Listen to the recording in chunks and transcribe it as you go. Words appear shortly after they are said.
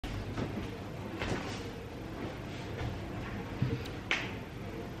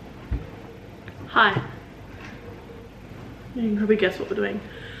Hi. You can probably guess what we're doing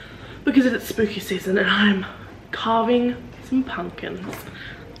because it's spooky season and I'm carving some pumpkins.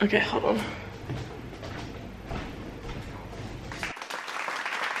 Okay, hold on.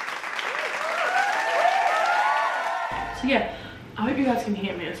 So yeah, I hope you guys can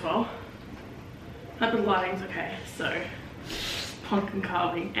hear me as well. I hope the lighting's okay. So pumpkin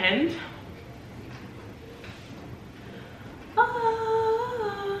carving and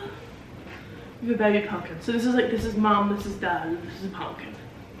we have a baby pumpkin. So this is mum, this is dad, this is a pumpkin.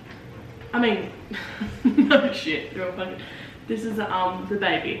 I mean, no shit, they're all pumpkin. This is the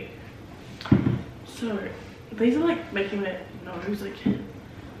baby. So these are like making their nose like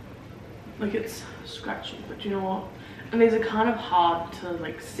it's scratchy, but you know what? And these are kind of hard to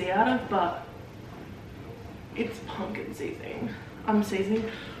like see out of, but it's pumpkin seasoning. I'm seasoning.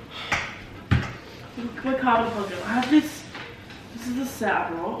 We're carving pumpkin. I have this is the set I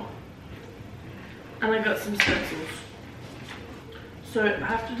brought. And I got some stencils. So I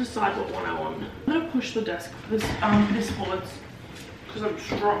have to decide what one I want. I'm gonna push the desk this forwards because I'm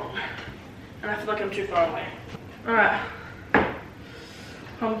strong and I feel like I'm too far away. Alright.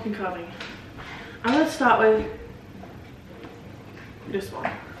 Pumpkin carving. I'm gonna start with this one.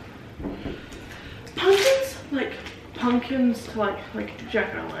 Pumpkins to like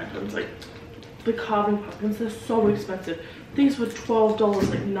jack-o'-lanterns, like the carving pumpkins, they're so expensive. These were $12,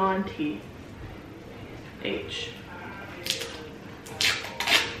 like 90 each.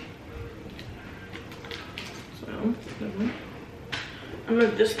 So I'm gonna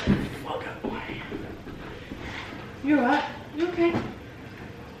move this thing fuck out the way. You alright? You okay?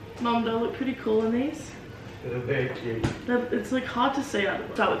 Mum, do I look pretty cool in these? They're very cute. It's like hard to see out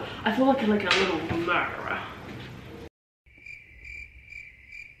of the way. I feel like a little murderer.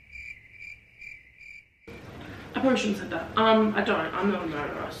 I probably shouldn't have said that. I don't. I'm not a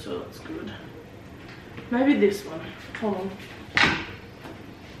murderer, so that's good. Maybe this one. Hold on.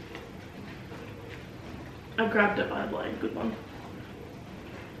 I grabbed it by the blade. Good one.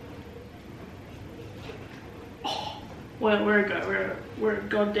 Oh, well, where'd it go? Where'd it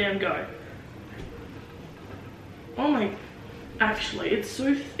goddamn go? Oh my. Actually, it's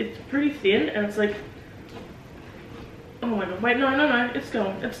pretty thin and it's like. Oh my god. Wait, no. It's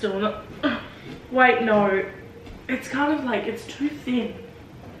going. It's doing it. Wait, no. It's kind of like, it's too thin.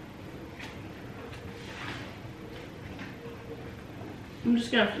 I'm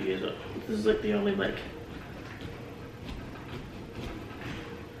just gonna have to use it. This is like the only like.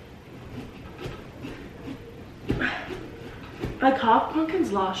 I carved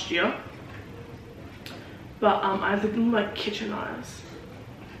pumpkins last year, but I have them like kitchen knives.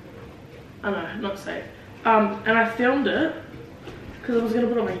 I know, not safe. And I filmed it because I was gonna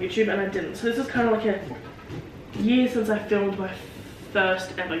put it on my YouTube and I didn't. So this is kind of like a year since I filmed my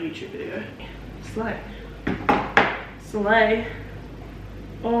first ever YouTube video. Slay.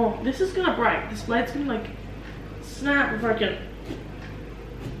 Oh, this is gonna break. This blade's gonna like snap if I can.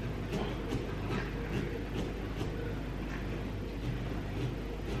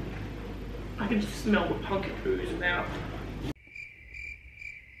 I can just smell the pumpkin oozing out.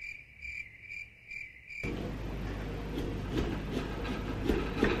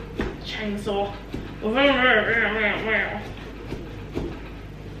 Chainsaw.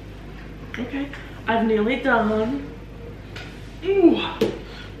 Okay, I've nearly done. Ooh,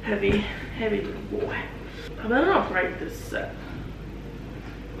 heavy little boy. I better not break this set.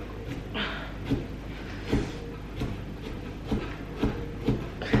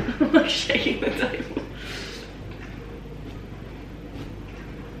 I'm like shaking the table.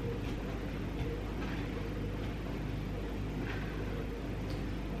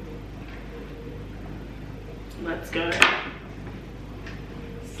 Let's go.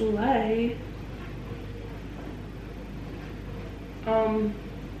 Slay.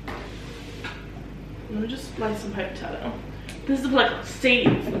 Let me just lay some paper towel down. This is like a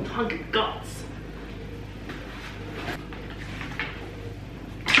seed from pumpkin guts.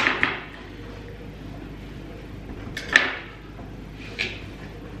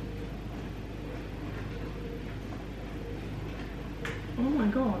 Oh my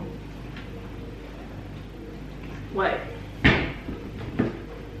god. Wait.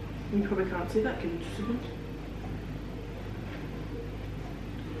 You probably can't see that. Give me just a second.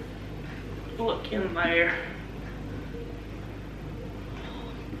 Look in there.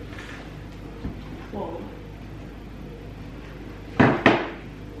 Whoa. Oh,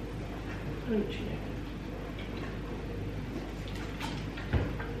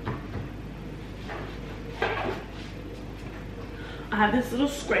 I have this little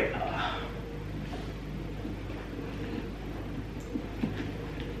scraper.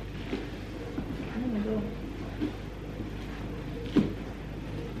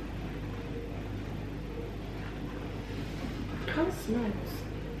 smells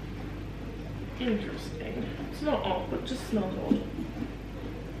interesting. It's not odd, but it just smells odd.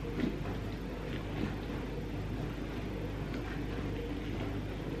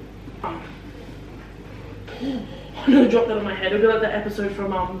 I nearly dropped that on my head. It'll be like that episode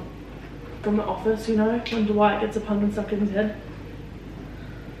from The Office, you know, when Dwight gets a pumpkin stuck in his head.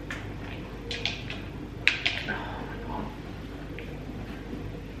 Oh my god.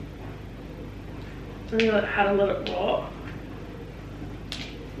 And you like had to let it rot.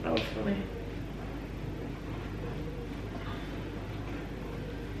 That was funny.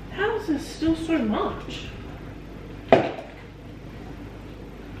 How is this still so much?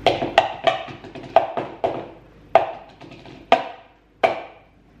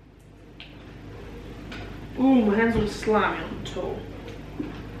 Ooh, my hands were slimy on the tool.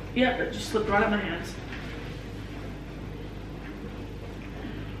 Yeah, it just slipped right out of my hands.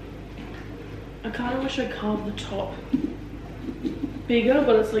 I kind of wish I carved the top bigger,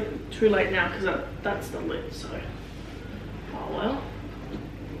 but it's like too late now because that's the lid, so oh well.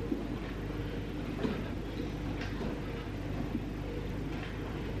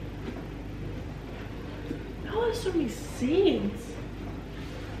 Oh, there's so many seeds.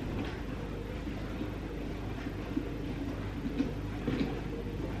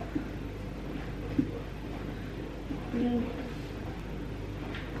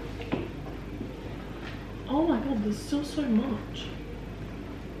 Oh my god, there's still so much.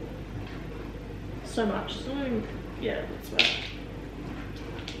 So much. So, yeah, that's right.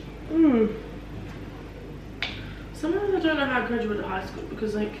 Sometimes I don't know how I graduated high school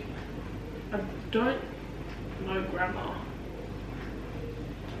because, like, I don't know grammar.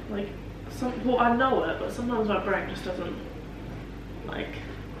 Like, well, I know it, but sometimes my brain just doesn't, like,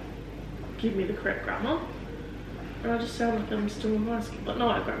 give me the correct grammar. And I just sound like I'm still in high school. But no,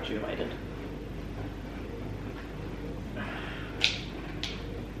 I graduated.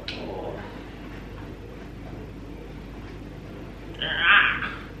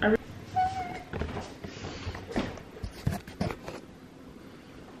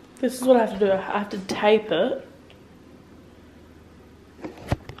 This is what I have to do. I have to tape it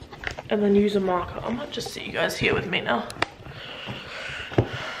and then use a marker. I might just sit you guys here with me now.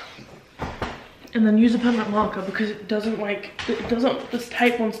 And then use a permanent marker because it doesn't like, this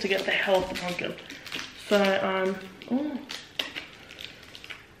tape wants to get the hell off the pumpkin. So, oh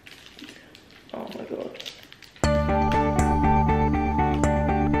my god.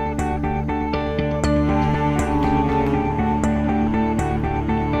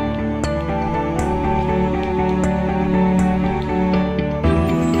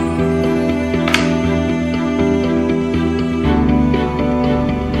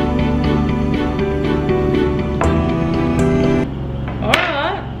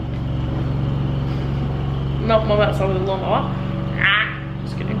 Knock my outside with a lawnmower.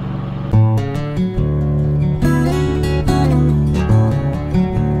 Just kidding.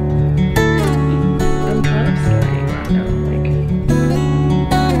 I'm kind of sweating right now, like.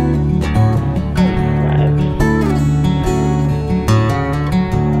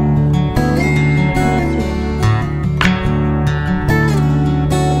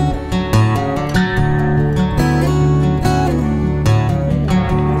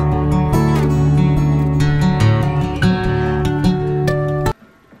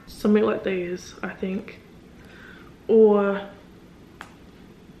 Something like these, I think, or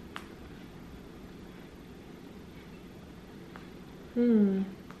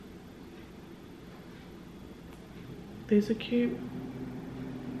these are cute.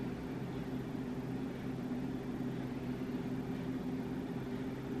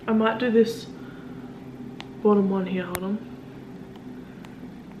 I might do this bottom one here, hold on.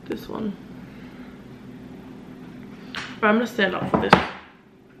 This one. Right, I'm gonna stand up for this.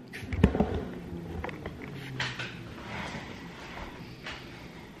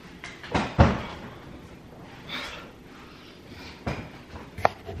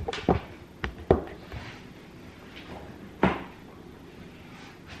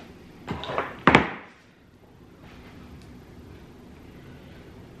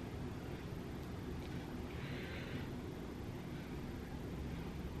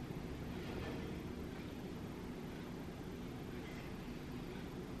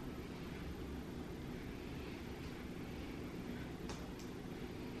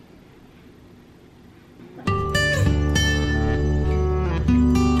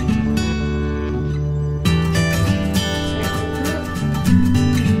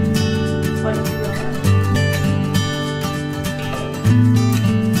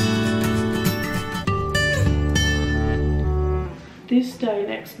 This day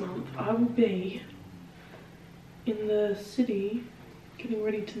next month, I will be in the city getting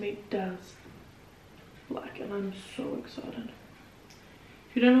ready to meet Daz Black, and I'm so excited.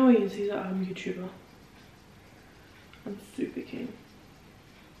 If you don't know who he is, he's a YouTuber. I'm super keen.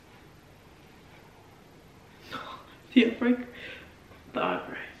 The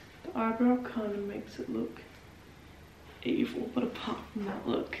eyebrow kind of makes it look evil, but apart from that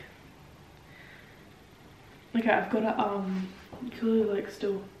look, okay, I've got to clearly like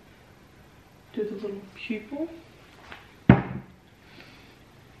still do the little pupil.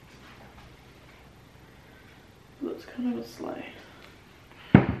 That's kind of a sleigh.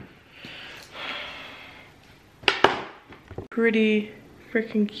 Pretty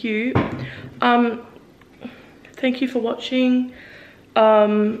freaking cute. Thank you for watching.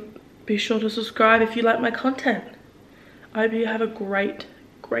 Be sure to subscribe if you like my content. I hope you have a great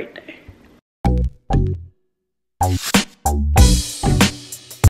day.